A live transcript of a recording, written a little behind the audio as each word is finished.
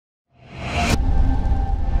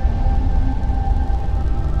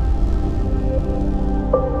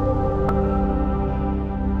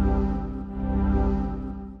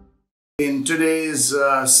In today's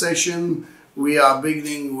session, we are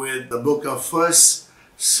beginning with the book of 1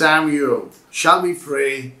 Samuel. Shall we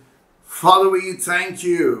pray? Father, we thank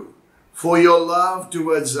you for your love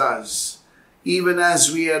towards us, even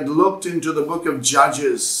as we had looked into the book of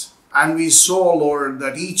Judges, and we saw, Lord,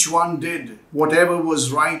 that each one did whatever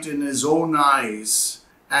was right in his own eyes,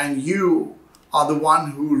 and you are the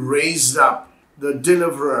one who raised up the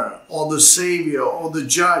deliverer or the savior or the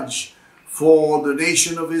judge for the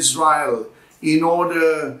nation of Israel in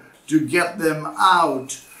order to get them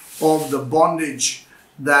out of the bondage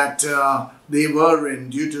that they were in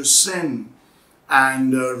due to sin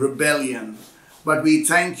and rebellion. But we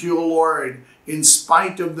thank you, Lord, in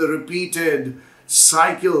spite of the repeated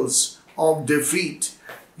cycles of defeat,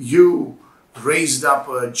 you raised up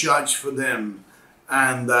a judge for them,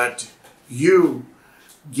 and that you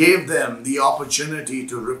gave them the opportunity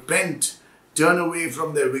to repent, turn away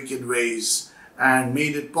from their wicked ways, and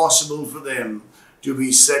made it possible for them to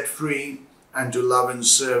be set free and to love and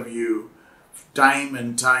serve you time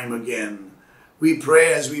and time again. We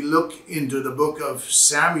pray as we look into the book of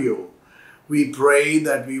Samuel, we pray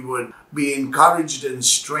that we would be encouraged and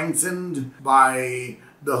strengthened by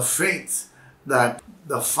the faith that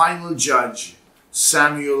the final judge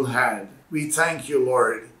Samuel had. We thank you,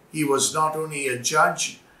 Lord. He was not only a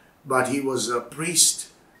judge, but he was a priest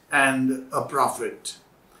and a prophet.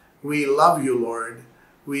 We love you, Lord.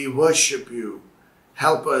 We worship you.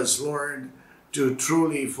 Help us, Lord, to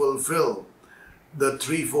truly fulfill the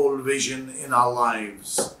threefold vision in our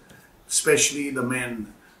lives, especially the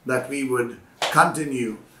men, that we would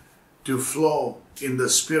continue to flow in the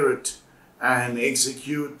Spirit and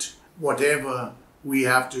execute whatever we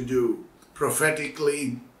have to do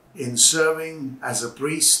prophetically in serving as a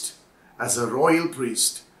priest, as a royal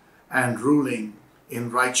priest, and ruling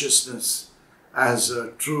in righteousness as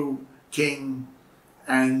a true king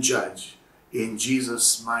and judge. In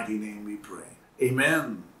Jesus' mighty name we pray.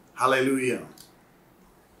 Amen. Hallelujah.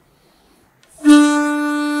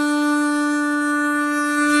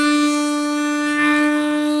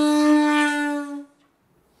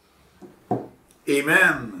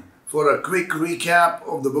 Amen. For a quick recap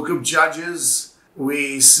of the book of Judges,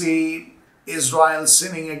 we see Israel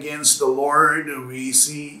sinning against the Lord. We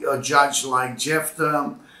see a judge like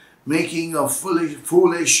Jephthah making a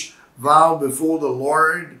foolish vow before the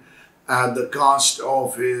Lord at the cost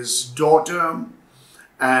of his daughter.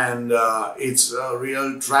 And it's a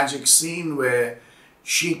real tragic scene where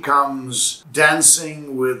she comes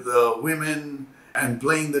dancing with the women and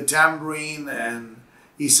playing the tambourine, and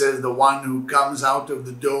he says the one who comes out of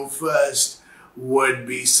the door first would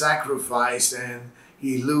be sacrificed, and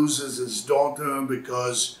he loses his daughter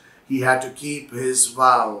because he had to keep his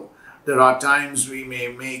vow. There are times we may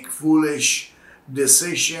make foolish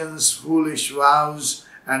decisions, foolish vows,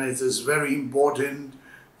 and it is very important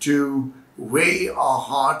to weigh our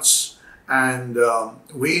hearts and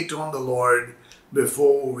wait on the Lord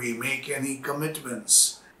before we make any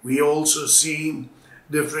commitments. We also see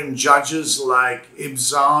different judges like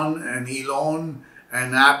Ibzan and Elon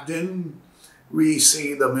and Abdon. We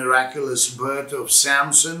see the miraculous birth of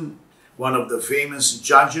Samson, one of the famous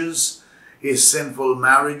judges, his sinful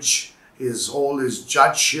marriage, his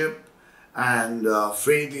judgeship and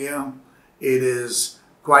failure. It is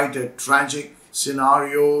quite a tragic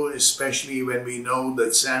scenario, especially when we know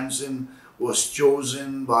that Samson was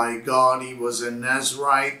chosen by God. He was a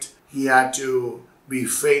Nazirite. He had to be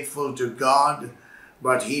faithful to God,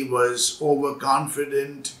 but he was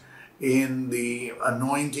overconfident in the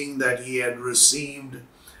anointing that he had received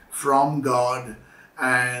from God,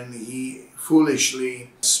 and he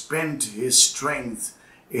foolishly spent his strength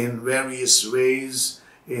in various ways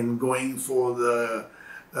in going for the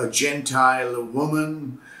Gentile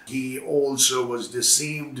woman. He also was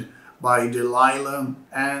deceived by Delilah,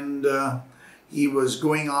 and he was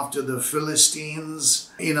going after the Philistines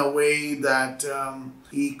in a way that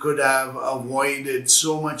he could have avoided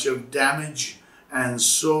so much of damage and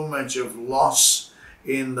so much of loss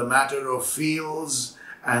in the matter of fields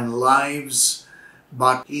and lives.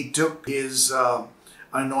 But he took his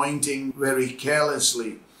anointing very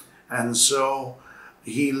carelessly, and so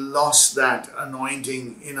he lost that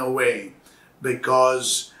anointing in a way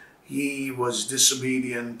because he was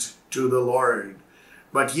disobedient to the Lord.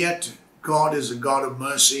 But yet God is a God of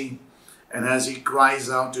mercy, and as he cries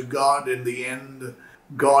out to God, in the end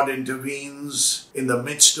God intervenes in the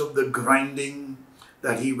midst of the grinding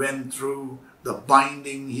that he went through, the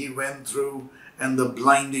binding he went through, and the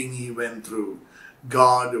blinding he went through.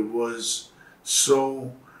 God was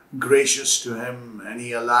so gracious to him, and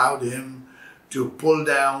he allowed him to pull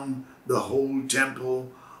down the whole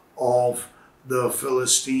temple of the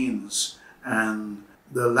Philistines. and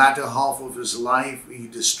the latter half of his life he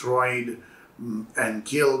destroyed and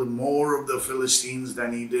killed more of the Philistines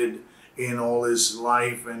than he did in all his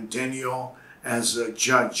life and tenure as a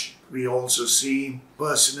judge. We also see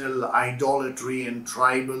personal idolatry and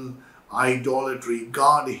tribal idolatry.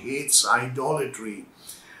 God hates idolatry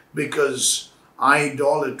because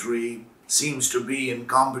idolatry seems to be in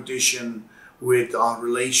competition with our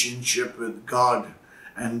relationship with God,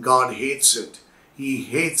 and God hates it. He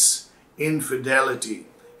hates infidelity.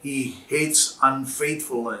 He hates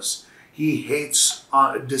unfaithfulness. He hates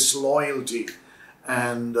disloyalty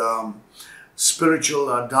and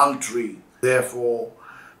spiritual adultery. Therefore,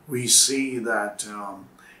 we see that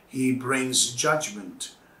he brings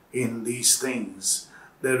judgment in these things.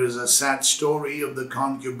 There is a sad story of the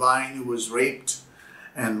concubine who was raped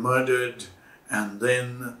and murdered, and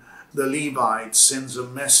then the Levite sends a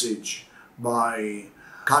message by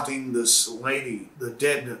cutting this lady, the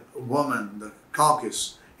dead woman, the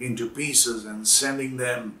carcass, into pieces and sending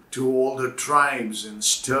them to all the tribes and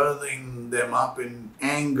stirring them up in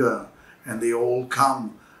anger, and they all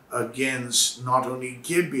come against not only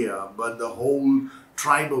Gibeah but the whole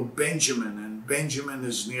tribe of Benjamin, and Benjamin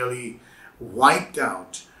is nearly wiped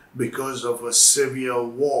out because of a severe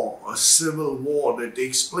war, a civil war that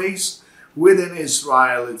takes place within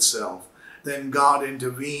Israel itself. Then God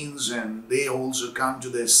intervenes and they also come to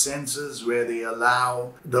their senses, where they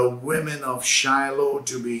allow the women of Shiloh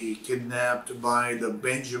to be kidnapped by the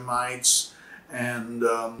Benjamites, and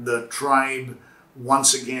the tribe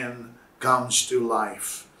once again comes to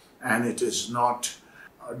life, and it is not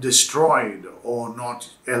destroyed or not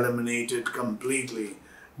eliminated completely.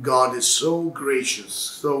 God is so gracious,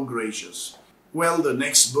 so gracious. Well, the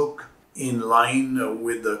next book in line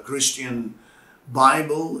with the Christian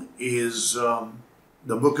Bible is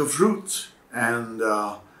the book of Ruth, and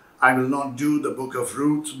I will not do the book of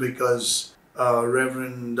Ruth because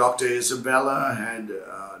Reverend Dr. Isabella had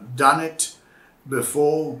done it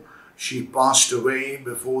before she passed away,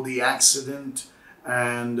 before the accident,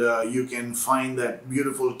 and you can find that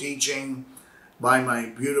beautiful teaching by my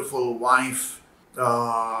beautiful wife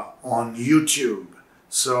on YouTube.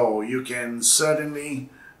 So you can certainly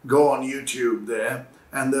go on YouTube there.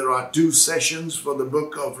 And there are 2 sessions for the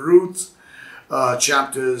book of Ruth,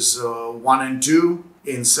 chapters 1 and 2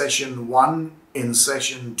 in session 1, in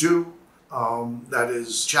session 2, that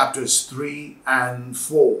is chapters 3 and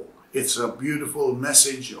 4. It's a beautiful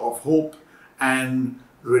message of hope and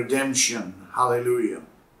redemption. Hallelujah.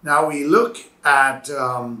 Now we look at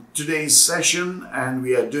today's session, and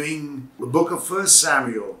we are doing the book of 1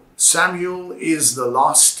 Samuel. Samuel is the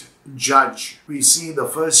last judge. We see the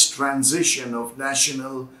first transition of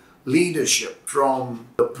national leadership from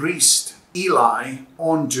the priest Eli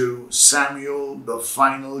onto Samuel, the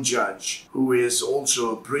final judge, who is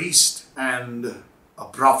also a priest and a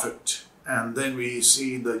prophet. And then we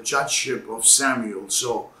see the judgeship of Samuel.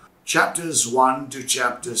 So chapters 1 to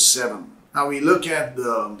chapter 7. Now we look at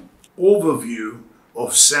the overview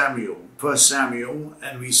of Samuel, 1 Samuel,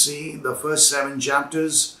 and we see the first 7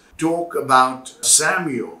 chapters talk about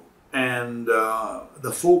Samuel. And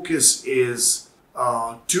the focus is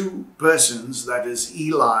 2 persons, that is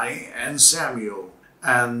Eli and Samuel.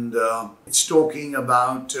 And it's talking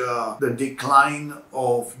about the decline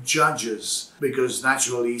of judges, because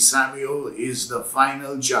naturally Samuel is the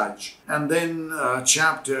final judge. And then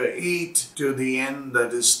chapter 8 to the end,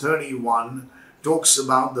 that is 31, talks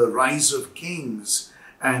about the rise of kings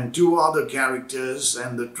and 2 other characters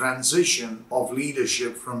and the transition of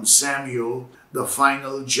leadership from Samuel, the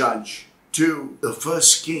final judge, to the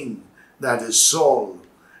first king, that is Saul.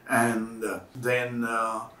 And then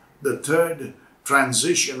the third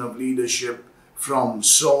transition of leadership from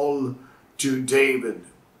Saul to David.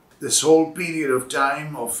 This whole period of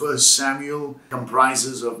time of 1 Samuel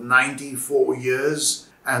comprises of 94 years,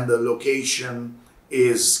 and the location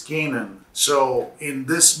is Canaan. So in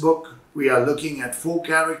this book, we are looking at 4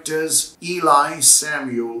 characters: Eli,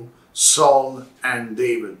 Samuel, Saul, and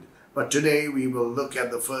David. But today we will look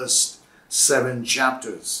at the first 7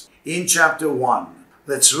 chapters. In chapter 1,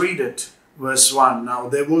 let's read it. Verse 1. Now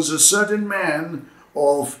there was a certain man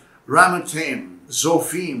of Ramathaim,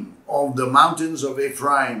 Zophim, of the mountains of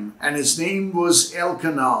Ephraim, and his name was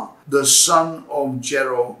Elkanah, the son of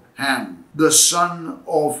Jeroham, the son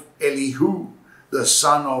of Elihu, the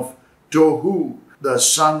son of Tohu, the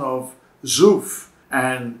son of Zuph,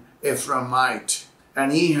 and Ephraimite.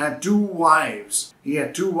 And he had 2 wives.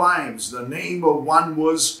 The name of one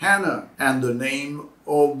was Hannah, and the name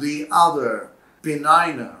of the other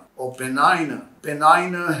Peninnah.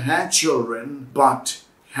 Peninnah had children, but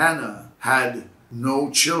Hannah had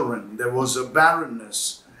no children. There was a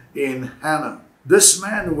barrenness in Hannah. This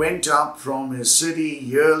man went up from his city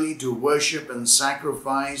yearly to worship and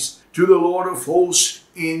sacrifice to the Lord of hosts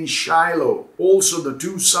in Shiloh. Also the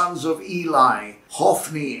two sons of Eli,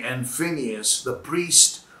 Hophni and Phinehas, the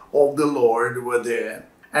priest of the Lord, were there.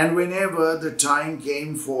 And whenever the time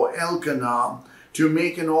came for Elkanah to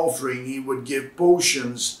make an offering, he would give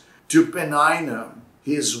portions to Peninnah,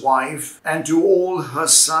 his wife, and to all her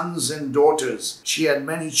sons and daughters. She had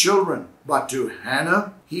many children, but to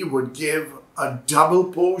Hannah he would give a double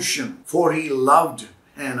portion, for he loved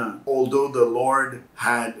Hannah, although the Lord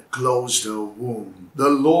had closed her womb. The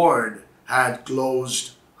Lord had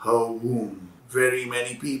closed her womb. Very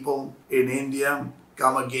many people in India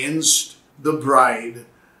come against the bride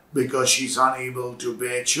because she's unable to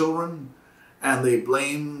bear children, and they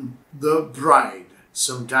blame the bride.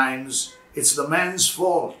 Sometimes it's the man's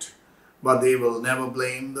fault, but they will never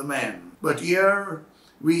blame the man. But here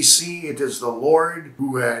we see it is the Lord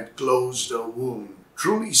who had closed her womb.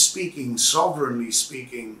 Truly speaking, sovereignly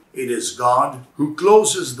speaking, it is God who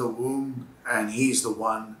closes the womb, and He's the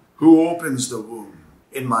one who opens the womb.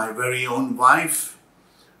 In my very own wife,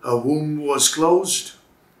 her womb was closed.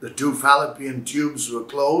 The two fallopian tubes were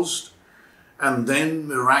closed. And then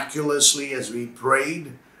miraculously, as we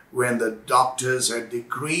prayed, when the doctors had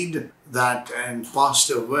decreed that and passed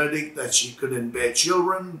a verdict that she couldn't bear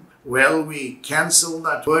children, well, we canceled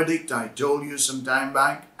that verdict, I told you some time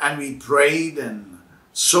back, and we prayed, and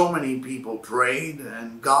so many people prayed,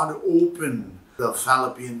 and God opened the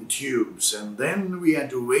fallopian tubes. And then we had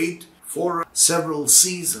to wait for several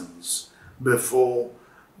seasons before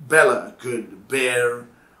Bella could bear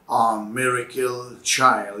our miracle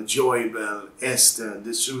child, Joybell Esther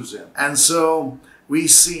D'Souza. And so we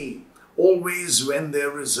see always when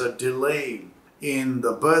there is a delay in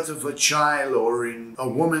the birth of a child or in a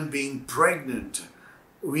woman being pregnant,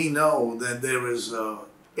 we know that there is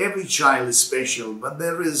every child is special, but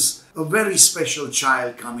there is a very special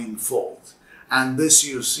child coming forth. And this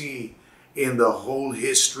you see in the whole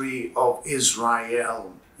history of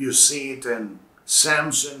Israel. You see it in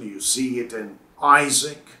Samson, you see it in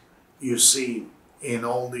Isaac, you see in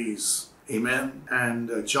all these, amen,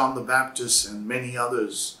 and John the Baptist and many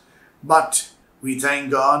others. But we thank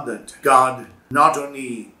God that God not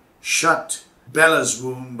only shut Bella's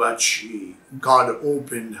womb, but God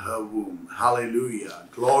opened her womb. Hallelujah.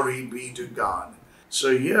 Glory be to God.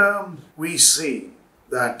 So here we see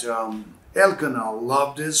that Elkanah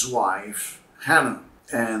loved his wife, Hannah.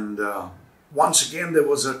 And once again, there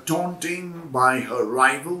was a taunting by her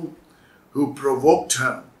rival who provoked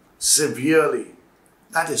her severely.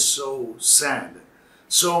 That is so sad.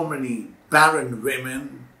 So many barren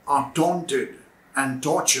women are taunted and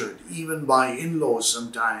tortured, even by in-laws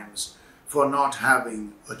sometimes, for not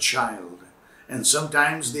having a child. And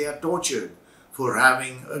sometimes they are tortured for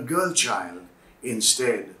having a girl child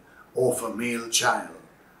instead of a male child,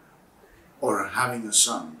 or having a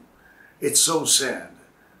son. It's so sad,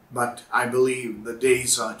 but I believe the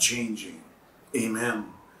days are changing. Amen.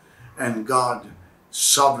 And God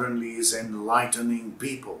sovereignly is enlightening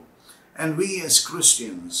people. And we as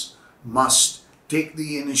Christians must take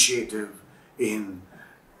the initiative in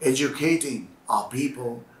educating our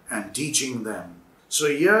people and teaching them. So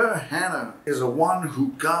here Hannah is the one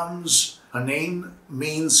who comes, her name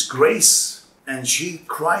means grace, and she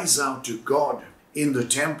cries out to God in the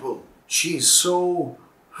temple. She's so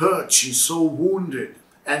hurt, she's so wounded,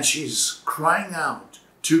 and she's crying out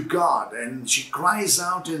to God, and she cries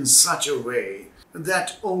out in such a way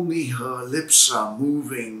that only her lips are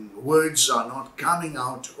moving, words are not coming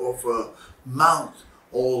out of her mouth,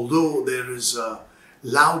 although there is a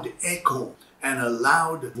loud echo and a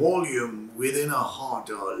loud volume within her heart,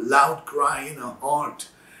 a loud cry in her heart,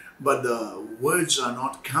 but the words are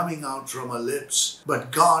not coming out from her lips.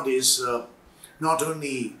 But God is not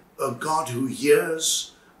only a God who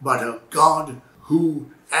hears, but a God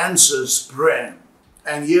who answers prayer.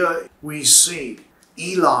 And here we see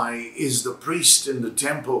Eli is the priest in the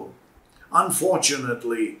temple.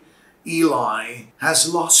 Unfortunately, Eli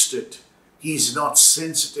has lost it. He's not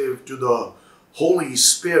sensitive to the Holy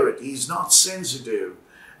Spirit. He's not sensitive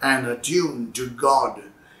and attuned to God.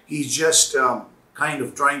 He's just kind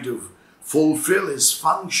of trying to fulfill his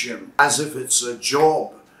function as if it's a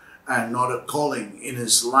job and not a calling in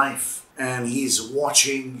his life. And he's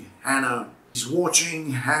watching Hannah. He's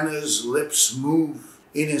watching Hannah's lips move.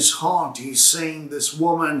 In his heart, he's saying this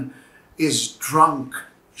woman is drunk.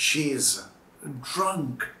 She is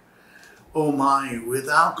drunk, oh my, with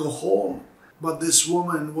alcohol. But this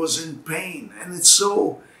woman was in pain. And it's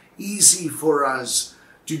so easy for us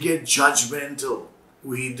to get judgmental.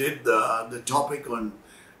 We did the topic on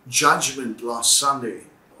judgment last Sunday.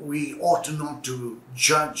 we ought not to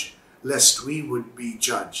judge lest we would be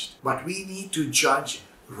judged. But we need to judge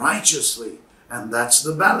righteously, and that's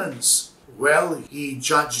the balance. Well, he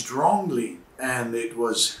judged wrongly, and it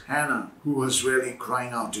was Hannah who was really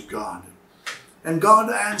crying out to God. And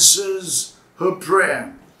God answers her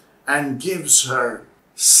prayer and gives her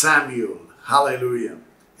Samuel. Hallelujah.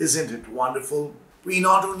 Isn't it wonderful? We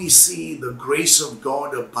not only see the grace of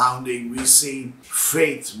God abounding, we see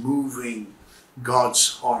faith moving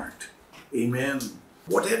God's heart. Amen.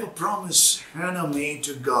 Whatever promise Hannah made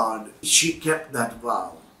to God, she kept that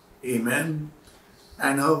vow. Amen.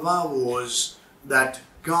 And her vow was that,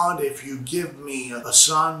 God, if you give me a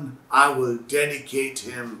son, I will dedicate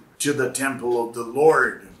him to the temple of the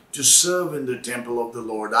Lord, to serve in the temple of the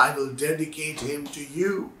Lord. I will dedicate him to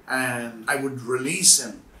you, and I would release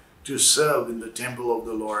him to serve in the temple of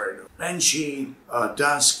the Lord. And she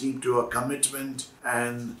does keep to her commitment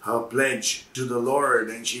and her pledge to the Lord,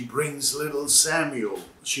 and she brings little Samuel.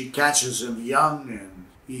 She catches him young, and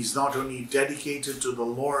he's not only dedicated to the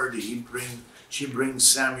Lord, she brings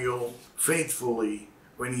Samuel faithfully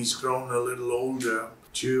when he's grown a little older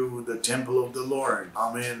to the temple of the Lord.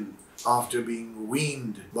 Amen. After being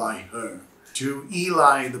weaned by her. To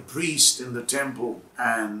Eli the priest in the temple,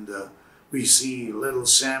 and we see little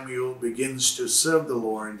Samuel begins to serve the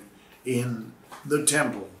Lord in the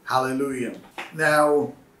temple. Hallelujah.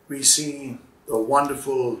 Now we see the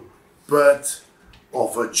wonderful birth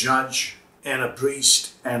of a judge and a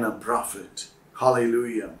priest and a prophet.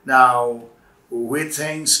 Hallelujah. Now, with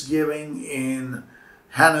thanksgiving in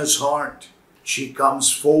Hannah's heart, she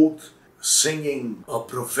comes forth singing a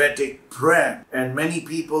prophetic prayer. And many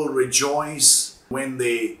people rejoice when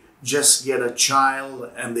they just get a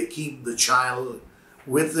child and they keep the child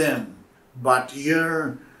with them. But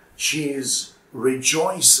here she is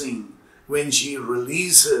rejoicing when she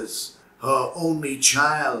releases her only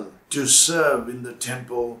child to serve in the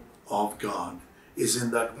temple of God.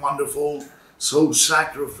 Isn't that wonderful? So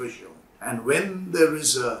sacrificial. And when there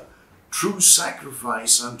is a true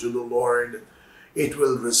sacrifice unto the Lord, it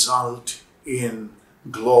will result in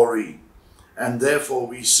glory. And therefore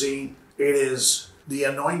we see it is the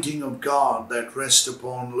anointing of God that rests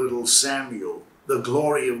upon little Samuel. The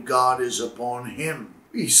glory of God is upon him.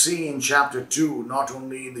 We see in chapter 2 not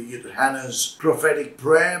only Hannah's prophetic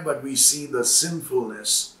prayer, but we see the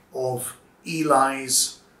sinfulness of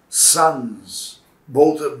Eli's sons.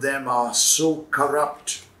 Both of them are so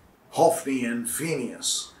corrupt, Hophni and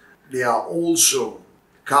Phinehas. They are also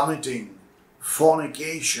committing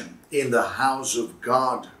fornication in the house of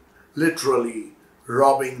God, literally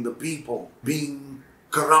robbing the people, being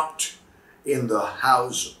corrupt in the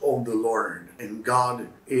house of the Lord. And God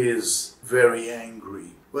is very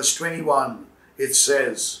angry. Verse 21, it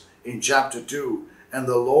says in chapter 2, and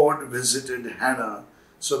the Lord visited Hannah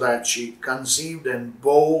so that she conceived and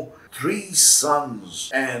bore 3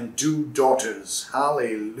 sons and 2 daughters.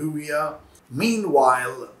 Hallelujah.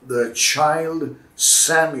 Meanwhile, the child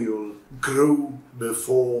Samuel grew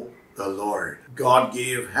before the Lord. God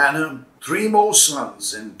gave Hannah 3 more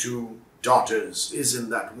sons and 2 daughters. Isn't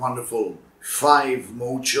that wonderful? 5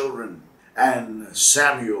 more children. And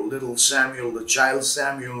Samuel, little Samuel, the child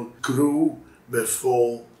Samuel, grew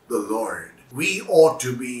before the Lord. We ought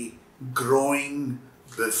to be growing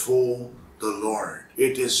before the Lord.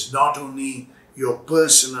 It is not only your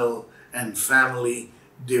personal and family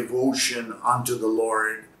devotion unto the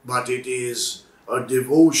Lord, but it is a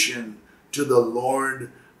devotion to the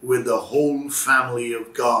Lord with the whole family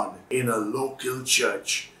of God in a local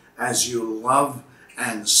church as you love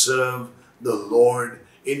and serve the Lord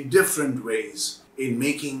in different ways, in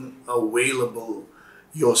making available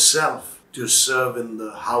yourself to serve in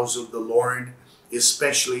the house of the Lord,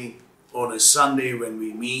 especially on a Sunday when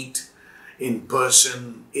we meet in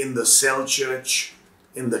person, in the cell church,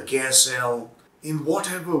 in the care cell. In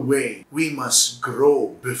whatever way, we must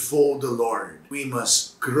grow before the Lord. We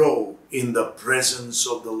must grow in the presence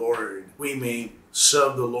of the Lord. We may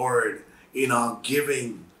serve the Lord in our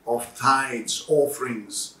giving of tithes,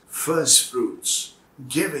 offerings, first fruits,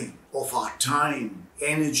 giving of our time,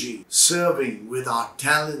 energy, serving with our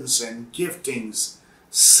talents and giftings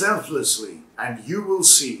selflessly. And you will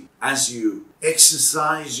see, as you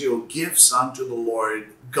exercise your gifts unto the Lord,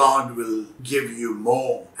 God will give you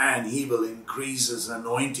more, and He will increase His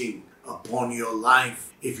anointing upon your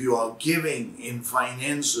life. If you are giving in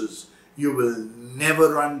finances, you will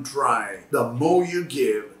never run dry. The more you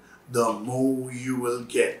give, the more you will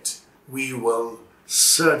get. We will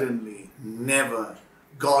certainly never,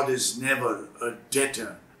 God is never a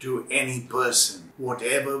debtor to any person.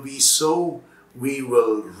 Whatever we sow, we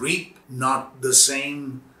will reap not the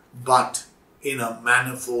same, but in a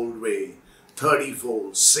manifold way,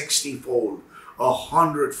 30-fold, 60-fold,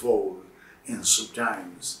 100-fold, and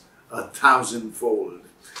sometimes 1,000-fold.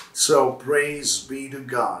 So praise be to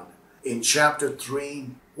God. In chapter 3,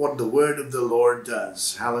 what the word of the Lord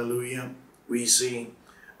does, hallelujah, we see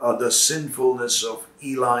the sinfulness of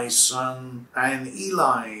Eli's son. And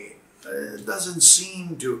Eli doesn't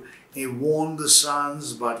seem to warn the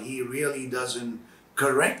sons, but he really doesn't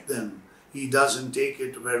correct them. He doesn't take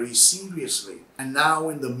it very seriously. And now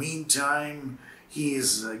in the meantime, he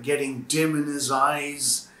is getting dim in his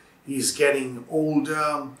eyes. He's getting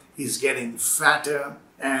older. He's getting fatter.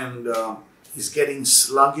 And he's getting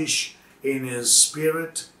sluggish in his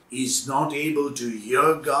spirit. He's not able to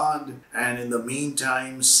hear God. And in the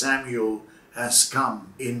meantime, Samuel has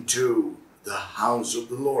come into the house of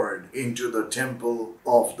the Lord, into the temple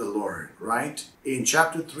of the Lord, right? In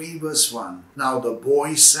chapter 3, verse 1, now the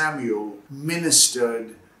boy Samuel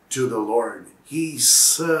ministered to the Lord. He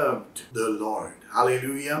served the Lord.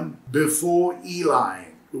 Hallelujah. Before Eli,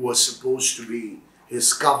 who was supposed to be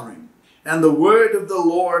his covering. And the word of the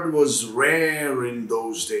Lord was rare in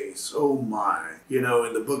those days. Oh my. You know,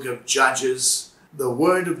 in the book of Judges, the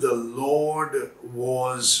word of the Lord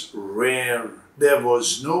was rare. There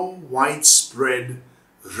was no widespread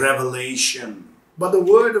revelation. But the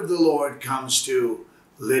word of the Lord comes to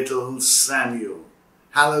little Samuel.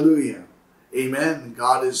 Hallelujah. Amen.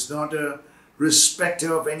 God is not a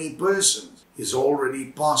respecter of any person. He's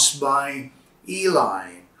already passed by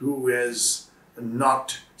Eli, who has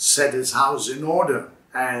not set his house in order,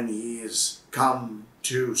 and he has come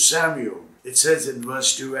to Samuel. It says in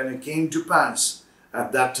verse 2, and it came to pass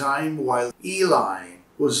at that time, while Eli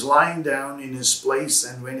was lying down in his place,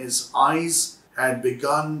 and when his eyes had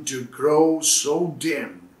begun to grow so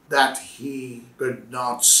dim that he could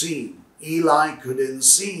not see. Eli couldn't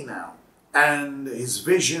see now, and his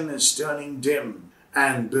vision is turning dim.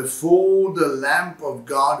 And before the lamp of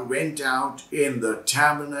God went out in the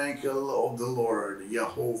tabernacle of the Lord,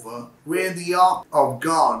 Jehovah, where the ark of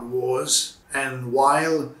God was, and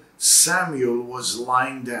while Samuel was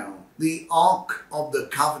lying down, the ark of the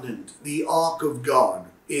covenant, the ark of God,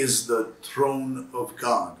 is the throne of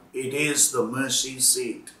God. It is the mercy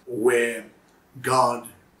seat where God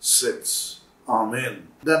sits. Amen.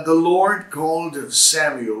 That the Lord called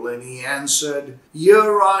Samuel, and he answered,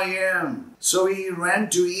 here I am. So he ran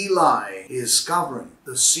to Eli, his covering,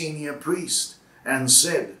 the senior priest, and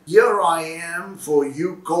said, here I am, for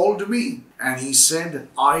you called me. And he said,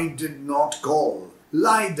 I did not call.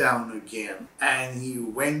 Lie down again. And he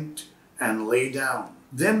went and lay down.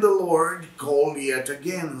 Then the Lord called yet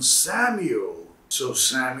again, Samuel. So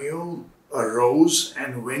Samuel arose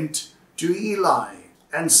and went to Eli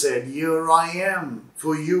and said, here I am,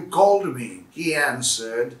 for you called me. He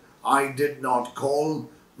answered, I did not call,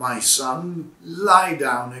 my son. Lie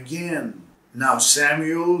down again. Now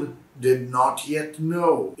Samuel did not yet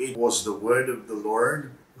know it was the word of the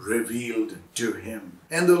Lord revealed to him.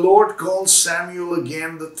 And the Lord called Samuel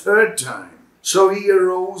again the third time. So he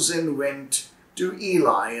arose and went to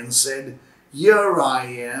Eli and said, here I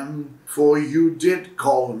am, for you did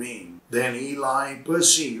call me. Then Eli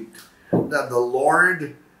perceived that the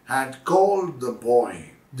Lord had called the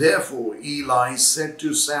boy. Therefore Eli said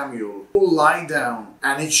to Samuel, lie down,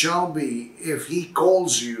 and it shall be, if he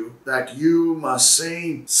calls you, that you must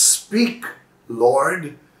say, speak,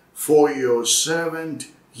 Lord, for your servant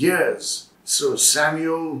hears. So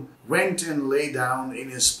Samuel went and lay down in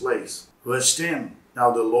his place. Verse 10,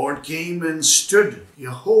 now the Lord came and stood.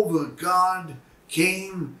 Jehovah God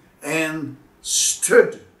came and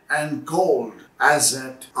stood and called as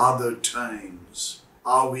at other times.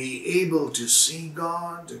 Are we able to see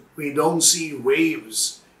God? We don't see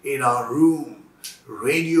waves in our room,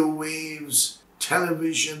 radio waves,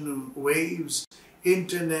 television waves,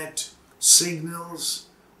 internet signals,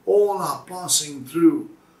 all are passing through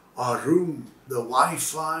our room, the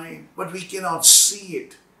Wi-Fi, but we cannot see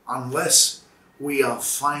it unless we are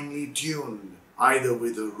finely tuned, either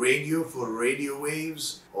with the radio for radio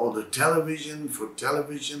waves, or the television for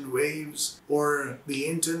television waves, or the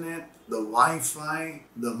internet, the Wi-Fi,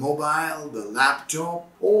 the mobile, the laptop.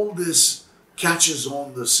 All this catches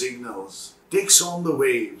on the signals, takes on the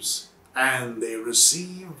waves, and they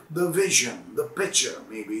receive the vision, the picture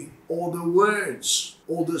maybe, or the words,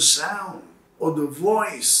 or the sound, or the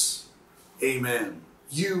voice. Amen.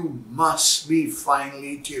 You must be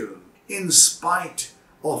finely tuned. In spite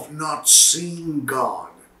of not seeing God,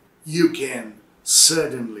 you can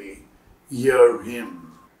certainly hear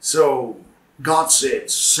him. So God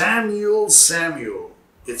said, Samuel, Samuel.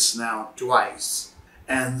 It's now twice.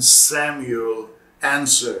 And Samuel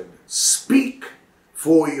answered, speak,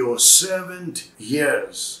 for your servant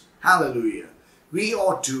hears. Hallelujah. We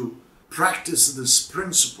ought to practice this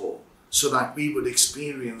principle so that we would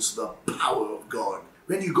experience the power of God.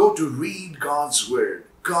 When you go to read God's word,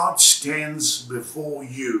 God stands before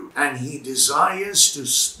you and he desires to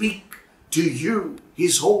speak to you.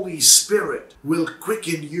 His Holy Spirit will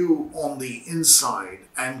quicken you on the inside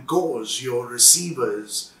and cause your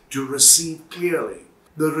receivers to receive clearly.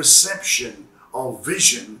 The reception of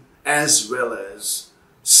vision as well as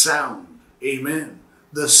sound. Amen.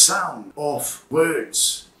 The sound of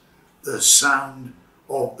words, the sound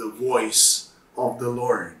of the voice of the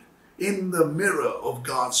Lord. In the mirror of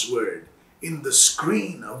God's word, in the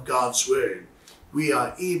screen of God's word, we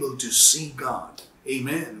are able to see God.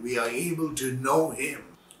 Amen. We are able to know him.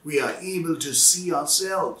 We are able to see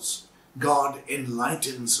ourselves. God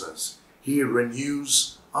enlightens us. He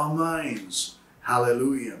renews our minds.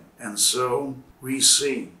 Hallelujah. And so we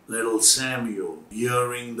see little Samuel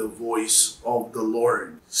hearing the voice of the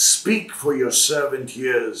Lord. Speak, for your servant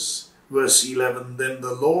hears. Verse 11, then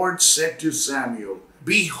the Lord said to Samuel,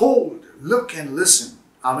 behold, look and listen.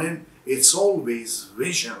 Amen. It's always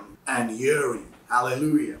vision and hearing.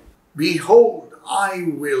 Hallelujah. Behold, I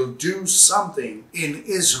will do something in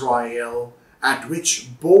Israel at which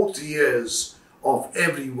both ears of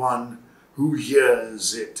everyone who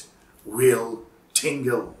hears it will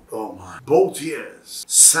tingle. Oh my. Both ears.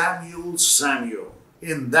 Samuel, Samuel.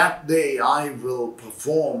 In that day I will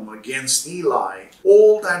perform against Eli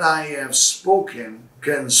all that I have spoken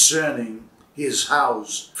concerning his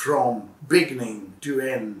house from beginning to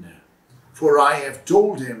end. For I have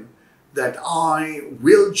told him that I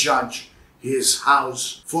will judge his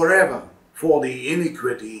house forever for the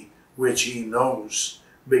iniquity which he knows,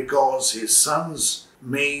 because his sons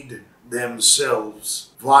made themselves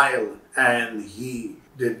vile, and he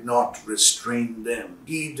did not restrain them.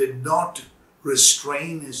 He did not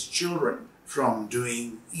restrain his children from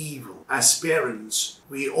doing evil. As parents,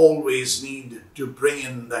 we always need to bring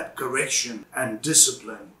in that correction and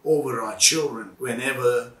discipline over our children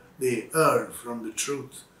whenever they err from the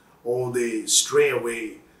truth or they stray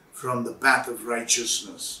away from the path of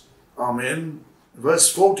righteousness. Amen.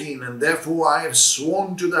 Verse 14, and therefore I have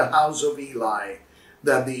sworn to the house of Eli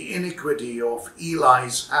that the iniquity of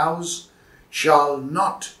Eli's house shall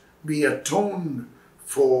not be atoned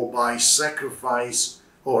for by sacrifice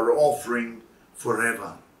or offering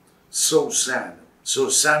forever. So sad. So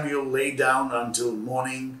Samuel lay down until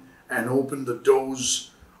morning and opened the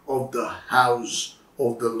doors of the house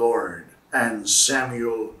of the Lord. And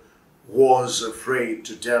Samuel was afraid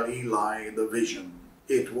to tell Eli the vision.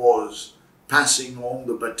 It was passing on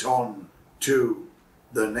the baton to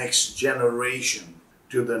the next generation,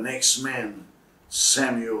 to the next man,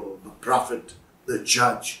 Samuel, the prophet, the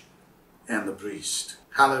judge, and the priest.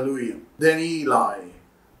 Hallelujah. Then Eli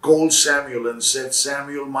called Samuel and said,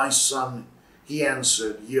 Samuel, my son. He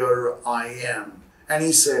answered, here I am. And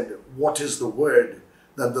he said, what is the word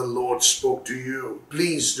that the Lord spoke to you?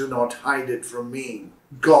 Please do not hide it from me.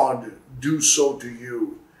 God do so to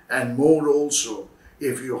you, and more also,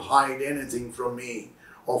 if you hide anything from me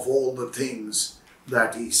of all the things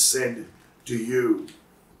that he said to you.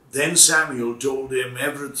 Then Samuel told him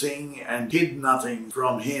everything and hid nothing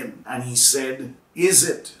from him. And he said, is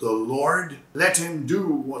it the Lord? Let him do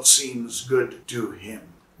what seems good to him.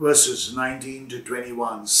 Verses 19 to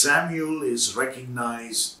 21. Samuel is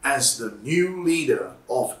recognized as the new leader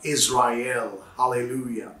of Israel.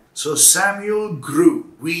 Hallelujah. So Samuel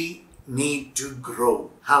grew. We need to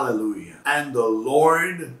grow. Hallelujah. And the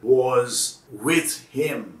Lord was with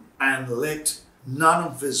him and let none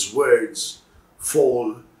of his words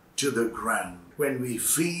fall to the ground. When we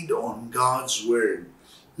feed on God's word,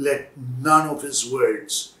 let none of his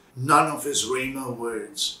words, none of his rhema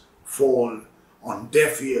words fall on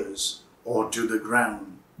deaf ears or to the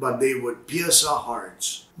ground, but they would pierce our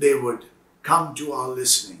hearts. They would come to our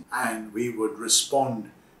listening, and we would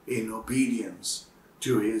respond in obedience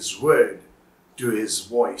to his word, to his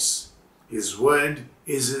voice. His word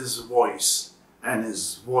is his voice, and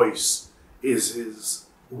his voice is his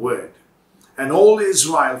word. And all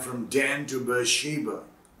Israel from Dan to Beersheba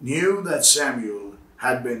knew that Samuel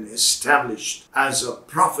had been established as a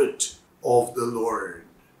prophet of the Lord.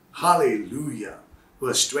 Hallelujah.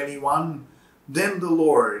 Verse 21, then the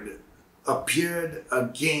Lord appeared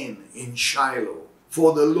again in Shiloh,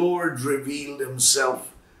 for the Lord revealed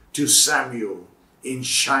himself to Samuel in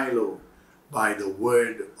Shiloh by the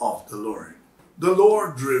word of the Lord. The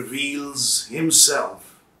Lord reveals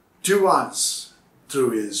himself to us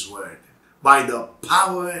through his word, by the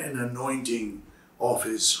power and anointing of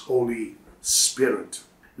his Holy Spirit.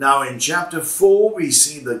 Now in chapter 4, we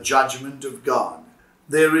see the judgment of God.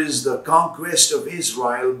 there is the conquest of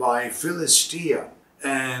Israel by Philistia,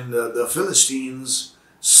 and the Philistines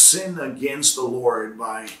sin against the Lord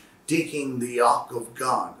by taking the ark of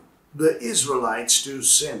God. The Israelites too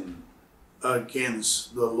sin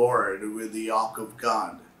against the Lord with the ark of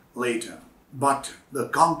God later. But the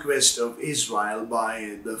conquest of Israel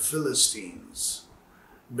by the Philistines,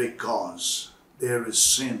 because there is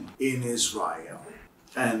sin in Israel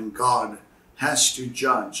and God has to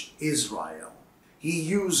judge Israel. He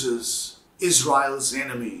uses Israel's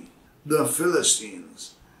enemy, the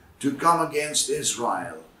Philistines, to come against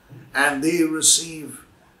Israel, and they receive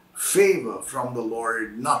favor from the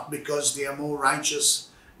Lord, not because they are more righteous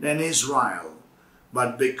than Israel,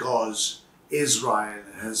 but because Israel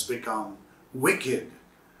has become wicked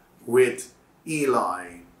with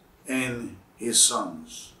Eli and his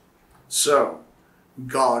sons. So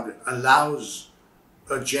God allows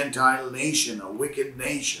a Gentile nation, a wicked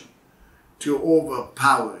nation, to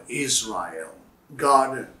overpower Israel.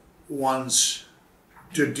 God wants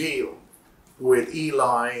to deal with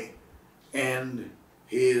Eli and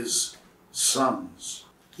his sons.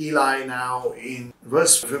 Eli now in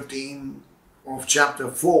verse 15 of chapter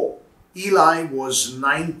 4. Eli was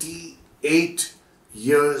 98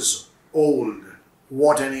 years old.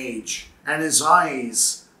 What an age. And his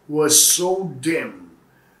eyes were so dim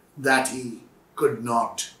that he could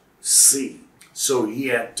not see. So he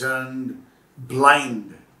had turned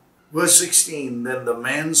blind. Verse 16, then the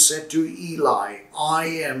man said to Eli, I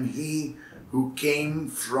am he who came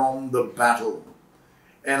from the battle,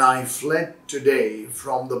 and I fled today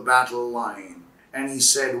from the battle line. And he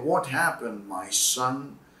said, what happened, my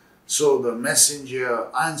son? So the messenger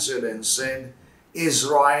answered and said,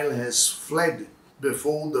 Israel has fled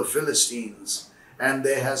before the Philistines, and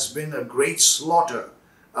there has been a great slaughter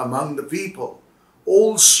among the people.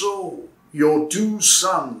 Also your two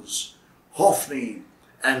sons, Hophni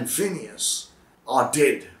and Phinehas, are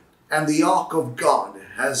dead, and the ark of God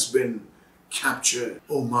has been captured.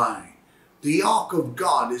 Oh my! The ark of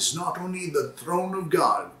God is not only the throne of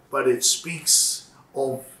God, but it speaks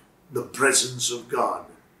of the presence of God.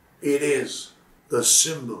 It is the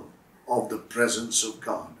symbol of the presence of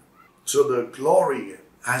God. So the glory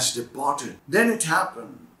has departed. Then it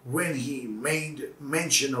happened when he made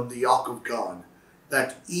mention of the ark of God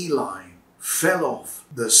that Eli fell off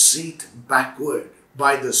the seat backward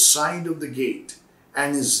by the side of the gate,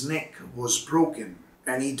 and his neck was broken,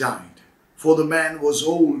 and he died. For the man was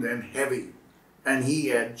old and heavy, and he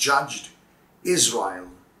had judged Israel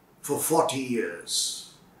for 40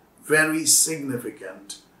 years. Very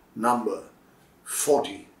significant number,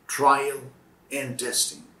 40. Trial and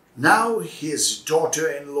testing. Now his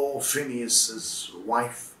daughter-in-law Phinehas'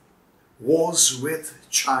 wife was with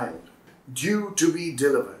child, due to be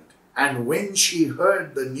delivered. And when she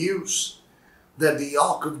heard the news that the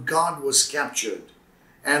ark of God was captured,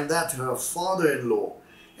 and that her father-in-law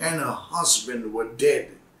and her husband were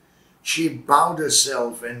dead, she bowed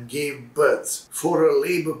herself and gave birth, for her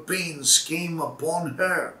labor pains came upon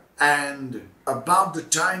her. And about the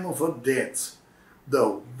time of her death,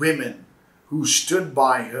 the women who stood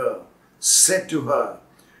by her said to her,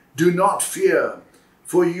 do not fear,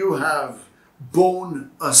 for you have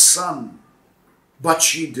borne a son. But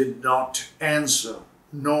she did not answer,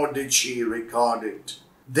 nor did she regard it.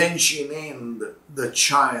 Then she named the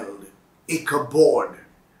child Ichabod,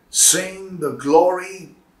 saying, the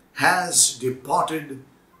glory has departed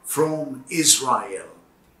from Israel.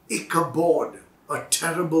 Ichabod, a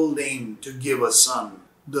terrible name to give a son.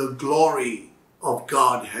 The glory of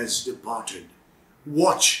God has departed.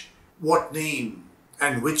 Watch what name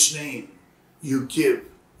and which name you give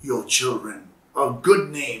your children. A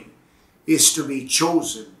good name is to be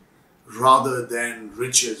chosen rather than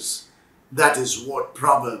riches. That is what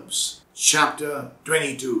Proverbs chapter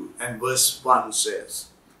 22 and verse 1 says.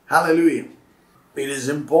 Hallelujah. It is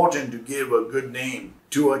important to give a good name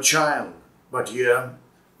to a child, but here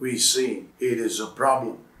we see it is a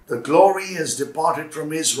problem. The glory has departed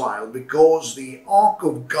from Israel because the ark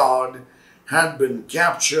of God had been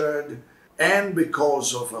captured, and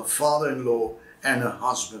because of her father-in-law and her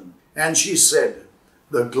husband. And she said,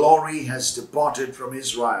 the glory has departed from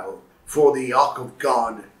Israel, for the ark of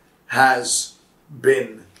God has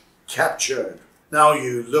been captured. Now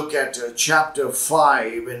you look at chapter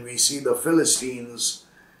 5, and we see the Philistines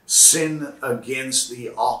sin against the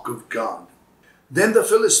ark of God. Then the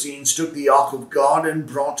Philistines took the ark of God and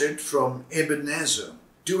brought it from Ebenezer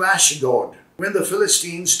to Ashdod. When the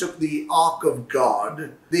Philistines took the ark of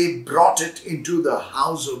God, they brought it into the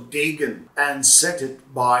house of Dagon and set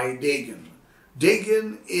it by Dagon.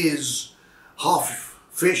 Dagon is half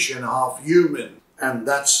fish and half human, and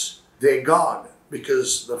that's their god.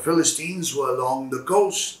 because the Philistines were along the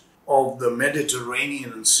coast of the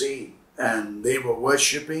Mediterranean Sea, and they were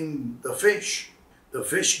worshipping the fish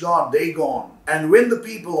god Dagon. And when the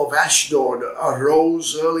people of Ashdod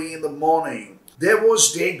arose early in the morning, there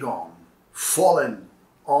was Dagon fallen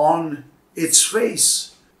on its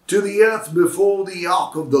face to the earth before the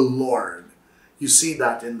ark of the Lord. You see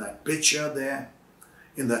that in that picture there,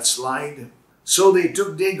 in that slide. So they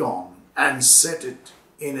took Dagon and set it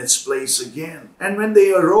in its place again. And when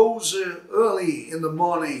they arose early in the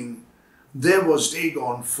morning, there was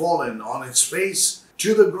Dagon fallen on its face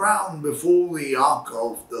to the ground before the ark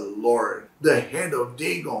of the Lord. The head of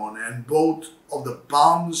Dagon and both of the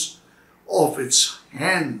palms of its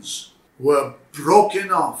hands were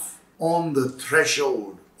broken off on the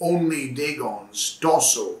threshold. Only Dagon's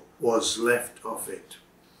torso was left of it.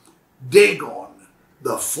 Dagon,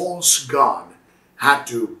 the false god, had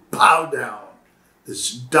to bow down.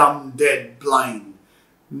 This dumb, dead, blind,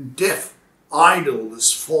 deaf idol,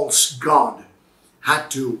 this false god, had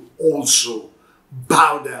to also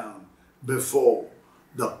bow down before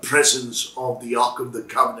the presence of the Ark of the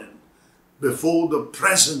Covenant, before the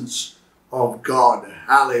presence of God.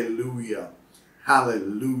 Hallelujah.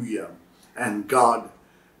 Hallelujah. And God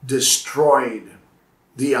destroyed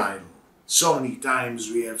the idol. So many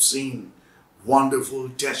times we have seen wonderful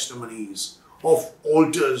testimonies of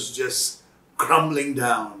altars just crumbling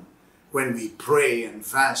down when we pray and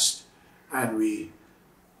fast and we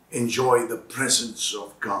enjoy the presence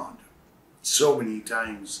of God. So many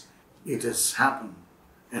times it has happened,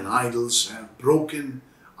 and idols have broken,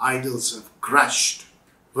 idols have crushed.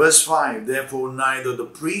 Verse 5, therefore neither the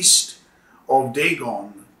priest of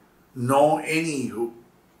Dagon nor any who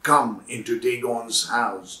come into Dagon's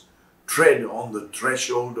house tread on the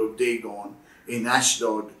threshold of Dagon in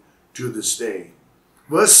Ashdod to this day.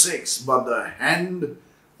 Verse 6, but the hand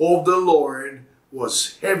of the Lord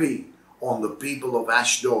was heavy on the people of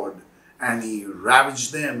Ashdod, and he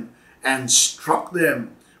ravaged them and struck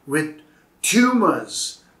them with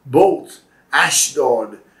tumors, both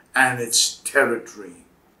Ashdod and its territory.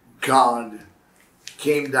 God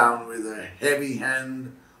came down with a heavy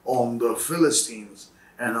hand on the Philistines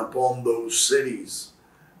and upon those cities.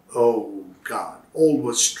 Oh God, all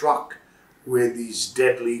were struck with these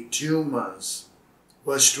deadly tumors.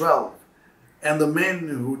 Verse 12, and the men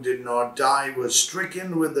who did not die were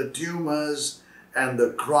stricken with the tumors, and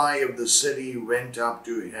the cry of the city went up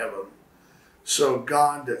to heaven. So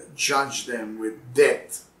God judged them with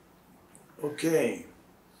death. Okay,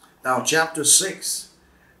 now chapter 6.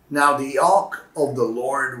 Now the ark of the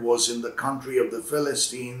Lord was in the country of the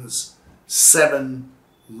Philistines 7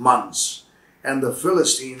 months. And the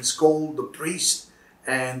Philistines called the priests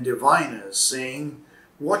and diviners, saying,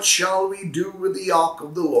 what shall we do with the ark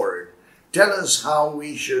of the Lord? Tell us how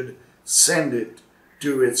we should send it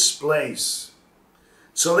to its place.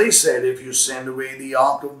 So they said, if you send away the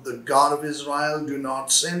ark of the God of Israel, do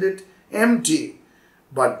not send it empty,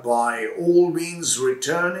 but by all means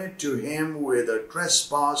return it to him with a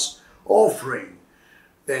trespass offering.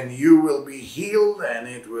 Then you will be healed, and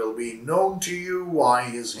it will be known to you why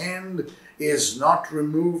his hand is not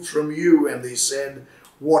removed from you. And they said,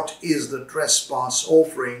 what is the trespass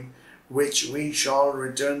offering which we shall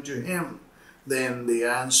return to him? Then they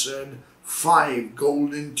answered, 5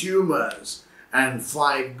 golden tumors and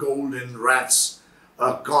 5 golden rats,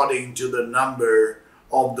 according to the number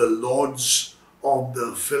of the lords of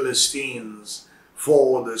the Philistines.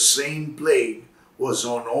 For the same plague was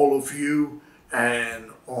on all of you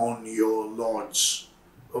and on your lords.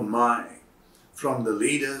 Oh my! From the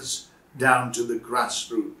leaders down to the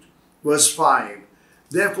grassroots. Verse 5,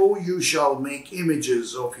 therefore you shall make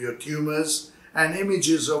images of your tumors and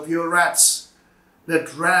images of your rats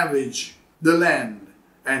that ravage the land,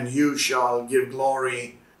 and you shall give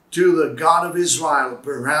glory to the God of Israel.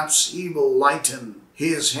 Perhaps he will lighten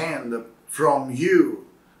his hand from you,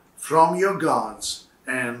 from your gods,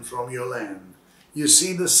 and from your land. You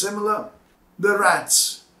see the similar? The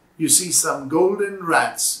rats. You see some golden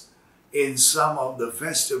rats in some of the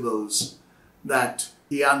festivals that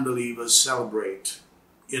the unbelievers celebrate.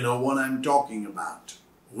 You know what I'm talking about.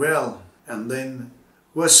 Well, and then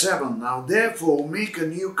verse 7. Now therefore make a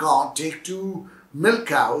new cart, take 2 milk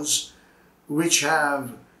cows which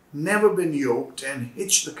have never been yoked, and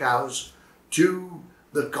hitch the cows to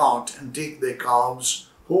the cart, and take their calves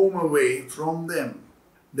home away from them.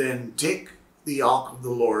 Then take the ark of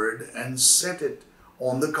the Lord and set it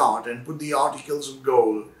on the cart, and put the articles of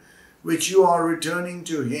gold which you are returning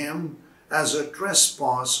to him as a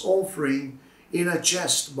trespass offering in a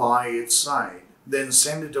chest by its side. Then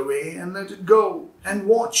send it away and let it go, and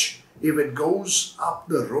watch if it goes up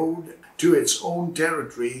the road to its own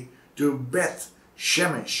territory, to Beth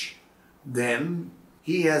Shemesh, then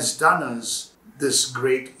he has done us this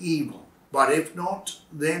great evil. But if not,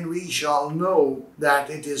 then we shall know that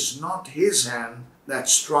it is not his hand that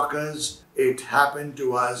struck us, it happened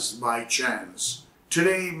to us by chance.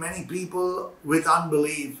 Today, many people with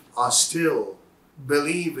unbelief are still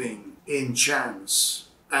believing in chance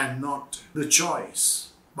and not the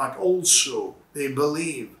choice, but also they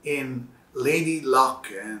believe in lady luck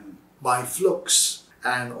and by flukes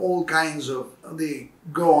and all kinds of, they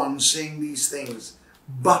go on saying these things,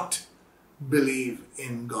 but believe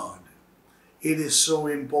in God. It is so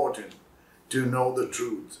important to know the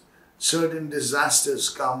truth. Certain disasters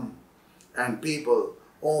come and people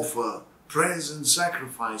offer prayers and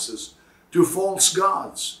sacrifices to false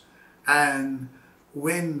gods. And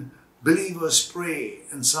when believers pray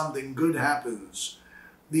and something good happens,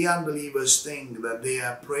 the unbelievers think that they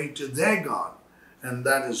have prayed to their God, and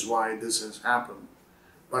that is why this has happened.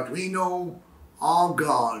 But we know our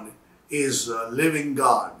God is a living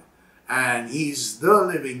God, and He's the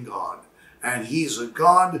living God, and He's a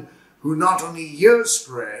God who not only hears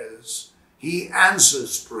prayers, He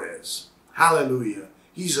answers prayers. Hallelujah.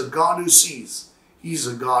 He's a God who sees. He's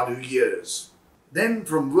a God who hears. Then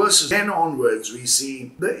from verses 10 onwards, we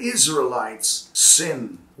see the Israelites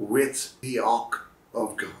sin with the ark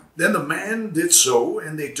of God. Then the man did so,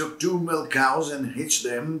 and they took 2 milk cows and hitched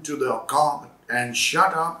them to the cart and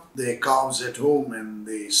shut up their calves at home, and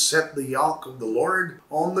they set the ark of the Lord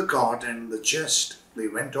on the cart and the chest. They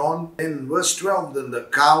went on. In verse 12, then the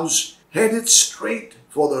cows headed straight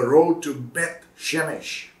for the road to Beth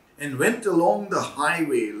Shemesh and went along the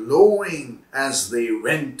highway, lowing as they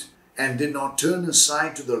went, and did not turn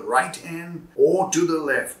aside to the right hand or to the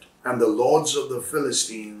left. And the lords of the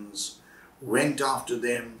Philistines went after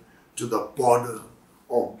them to the border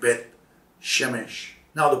of Beth Shemesh.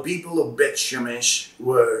 Now the people of Beth Shemesh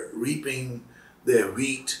were reaping their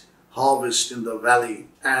wheat harvest in the valley,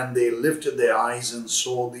 and they lifted their eyes and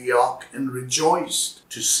saw the ark and rejoiced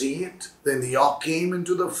to see it. Then the ark came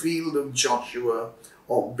into the field of Joshua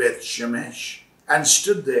of Beth Shemesh and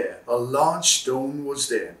stood there. A large stone was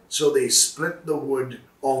there. So they split the wood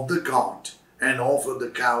of the cart and offered the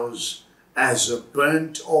cows as a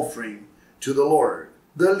burnt offering to the Lord.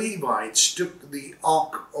 The Levites took the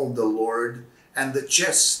ark of the Lord and the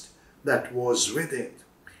chest that was with it,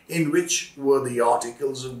 in which were the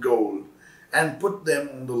articles of gold, and put them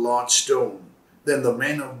on the large stone. Then the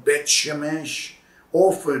men of Beth Shemesh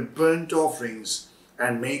offered burnt offerings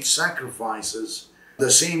and made sacrifices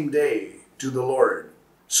the same day to the Lord.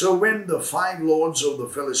 So when the 5 lords of the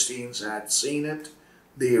Philistines had seen it,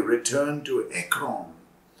 they returned to Ekron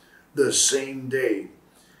the same day.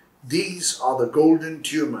 These are the golden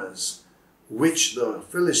tumors which the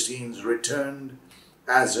Philistines returned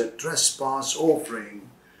as a trespass offering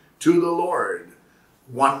to the Lord.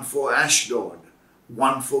 1 for Ashdod,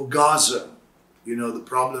 1 for Gaza. You know, the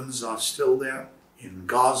problems are still there in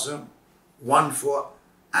Gaza. 1 for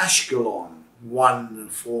Ashkelon, 1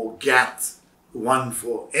 for Gath, 1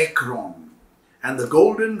 for Ekron. And the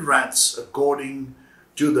golden rats according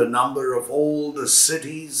to the number of all the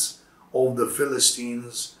cities of the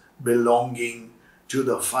Philistines belonging to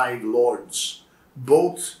the 5 lords,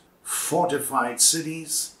 both fortified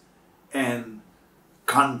cities and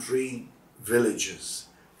country villages.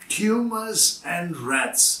 Tumors and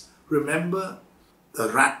rats. Remember the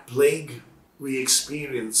rat plague we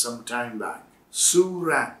experienced some time back?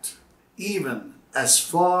 Surat, even as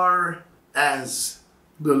far as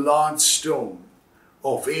the large stone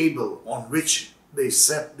of Abel on which they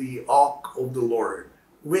set the ark of the Lord,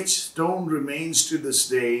 which stone remains to this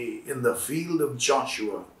day in the field of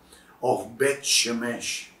Joshua of Beth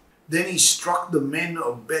Shemesh. Then he struck the men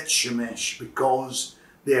of Beth Shemesh because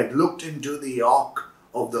they had looked into the ark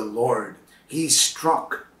of the Lord. He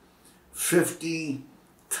struck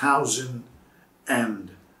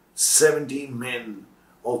 50,070 men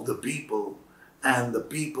of the people, and the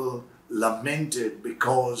people lamented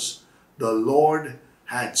because the Lord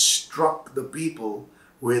had struck the people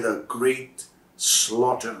with a great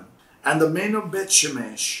slaughter. And the men of Beth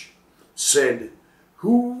Shemesh said,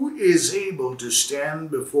 "Who is able to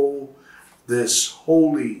stand before this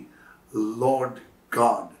holy Lord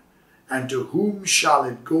God? And to whom shall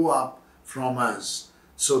it go up from us?"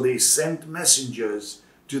 So they sent messengers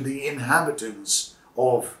to the inhabitants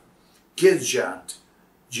of Kirjath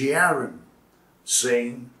Jearim,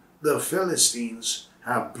 saying, "The Philistines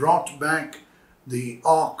have brought back the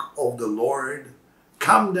ark of the Lord.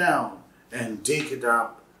 Come down and take it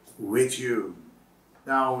up with you."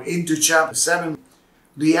 Now into chapter 7,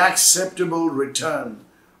 the acceptable return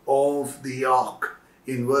of the ark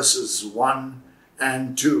in verses 1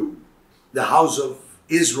 and 2. The house of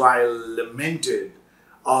Israel lamented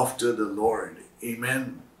after the Lord.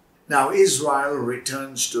 Amen. Now Israel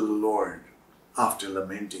returns to the Lord after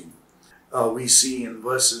lamenting. We see in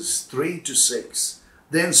verses 3 to 6,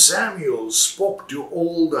 Then Samuel spoke to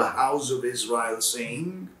all the house of Israel,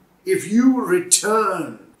 saying, If you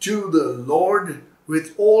return to the Lord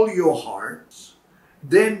with all your hearts,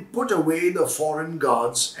 then put away the foreign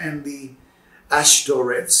gods and the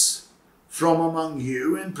Ashtoreths from among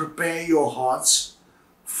you, and prepare your hearts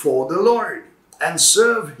for the Lord, and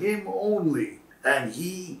serve him only, and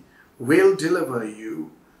he will deliver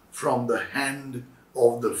you from the hand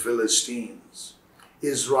of the Philistines.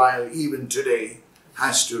 Israel, even today,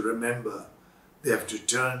 has to remember they have to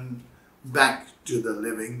turn back to the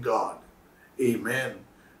living God. Amen.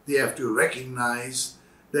 They have to recognize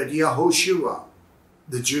that Yahushua,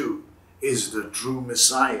 the Jew, is the true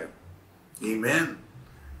Messiah. Amen.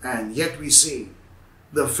 And yet we see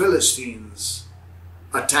the Philistines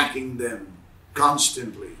attacking them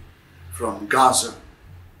constantly from Gaza.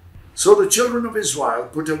 So the children of Israel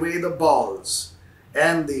put away the Baals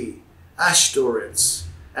and the Ashtoreths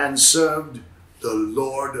and served the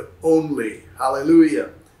Lord only. Hallelujah.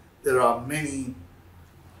 There are many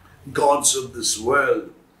gods of this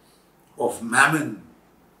world, of mammon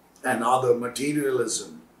and other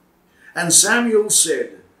materialism. And Samuel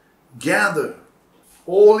said, Gather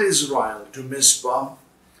all Israel to Mizpah,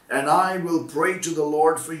 and I will pray to the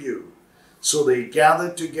Lord for you. So they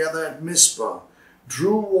gathered together at Mizpah,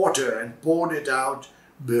 drew water and poured it out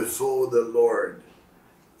before the Lord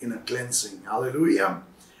in a cleansing. Hallelujah.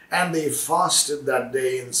 And they fasted that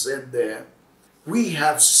day and said there, We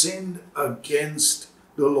have sinned against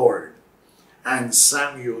the Lord. And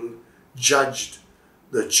Samuel judged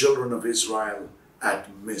the children of Israel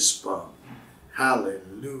at Mizpah.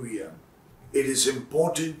 Hallelujah. It is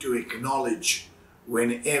important to acknowledge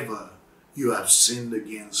whenever you have sinned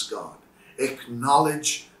against God.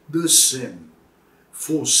 Acknowledge the sin,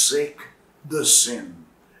 forsake the sin,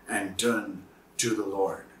 and turn to the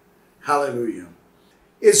Lord. Hallelujah.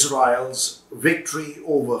 Israel's victory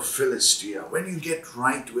over Philistia. When you get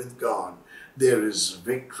right with God, there is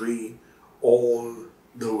victory all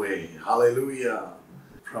the way. Hallelujah.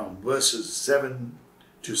 From verses 7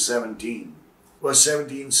 to 17. Verse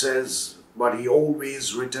 17 says, But he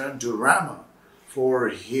always returned to Ramah, for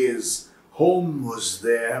his home was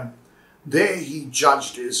there. There he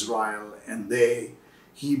judged Israel, and there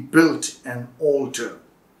he built an altar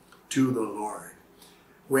to the Lord.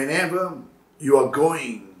 Whenever you are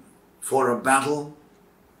going for a battle,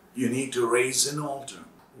 you need to raise an altar.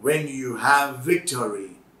 When you have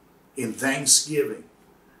victory in thanksgiving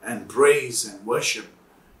and praise and worship,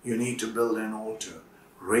 you need to build an altar.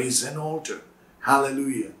 Raise an altar.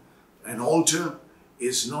 Hallelujah. An altar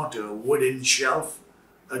is not a wooden shelf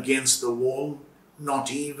against the wall,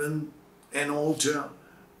 not even an altar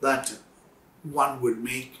that one would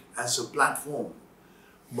make as a platform.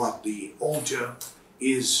 But the altar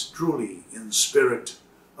is truly in spirit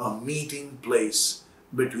a meeting place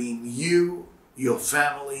between you, your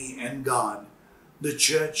family and God, the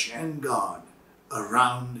church and God,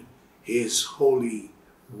 around his holy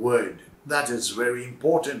word. That is very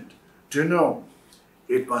important to know.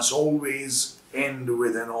 It must always end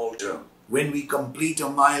with an altar. When we complete a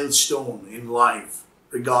milestone in life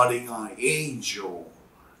regarding our age or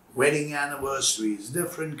wedding anniversaries,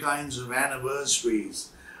 different kinds of anniversaries,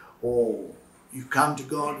 or you come to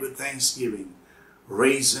God with thanksgiving,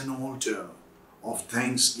 raise an altar of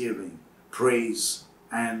thanksgiving, praise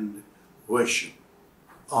and worship.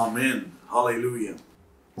 Amen. Hallelujah.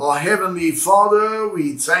 Our Heavenly Father,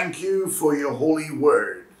 we thank you for your holy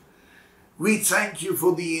word. We thank you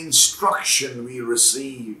for the instruction we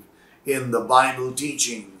receive in the Bible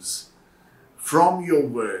teachings from your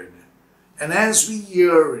word. And as we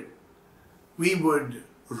hear it, we would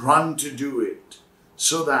run to do it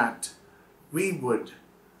so that we would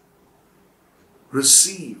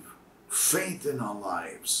receive faith in our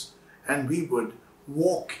lives and we would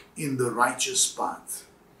walk in the righteous path.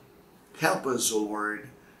 Help us, O Lord,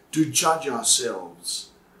 to judge ourselves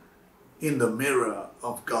in the mirror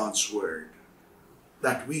of God's word,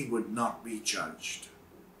 that we would not be judged.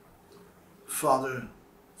 Father,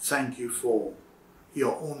 thank you for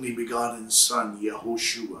your only begotten Son,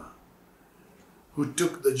 Yahushua, who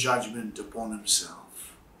took the judgment upon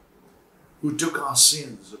himself, who took our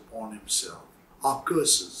sins upon himself, our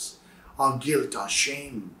curses, our guilt, our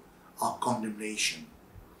shame, our condemnation.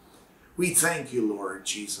 We thank you, Lord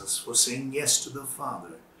Jesus, for saying yes to the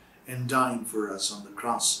Father and dying for us on the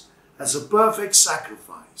cross as a perfect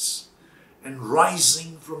sacrifice. and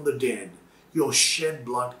rising from the dead. Your shed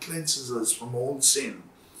blood cleanses us from all sin.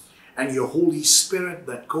 And your Holy Spirit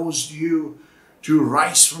that caused you to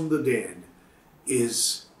rise from the dead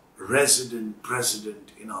is resident,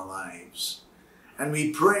 present in our lives. And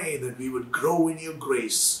we pray that we would grow in your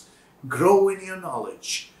grace, grow in your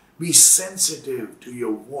knowledge, be sensitive to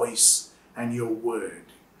your voice and your word.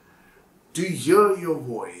 To hear your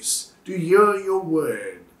voice, to hear your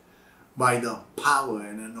word by the power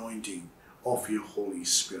and anointing of your Holy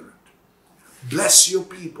Spirit. Bless your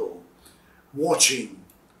people watching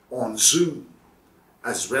on Zoom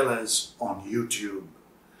as well as on YouTube.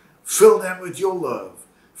 Fill them with your love.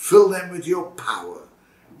 Fill them with your power.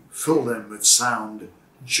 Fill them with sound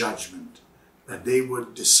judgment, that they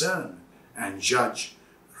would discern and judge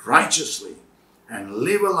righteously and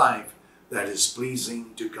live a life that is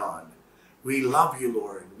pleasing to God. We love you,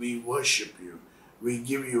 Lord. We worship you. We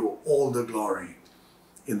give you all the glory.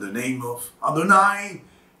 In the name of Adonai,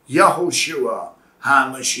 Yahushua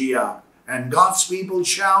HaMashiach. And God's people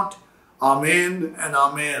shout, Amen and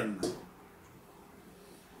Amen.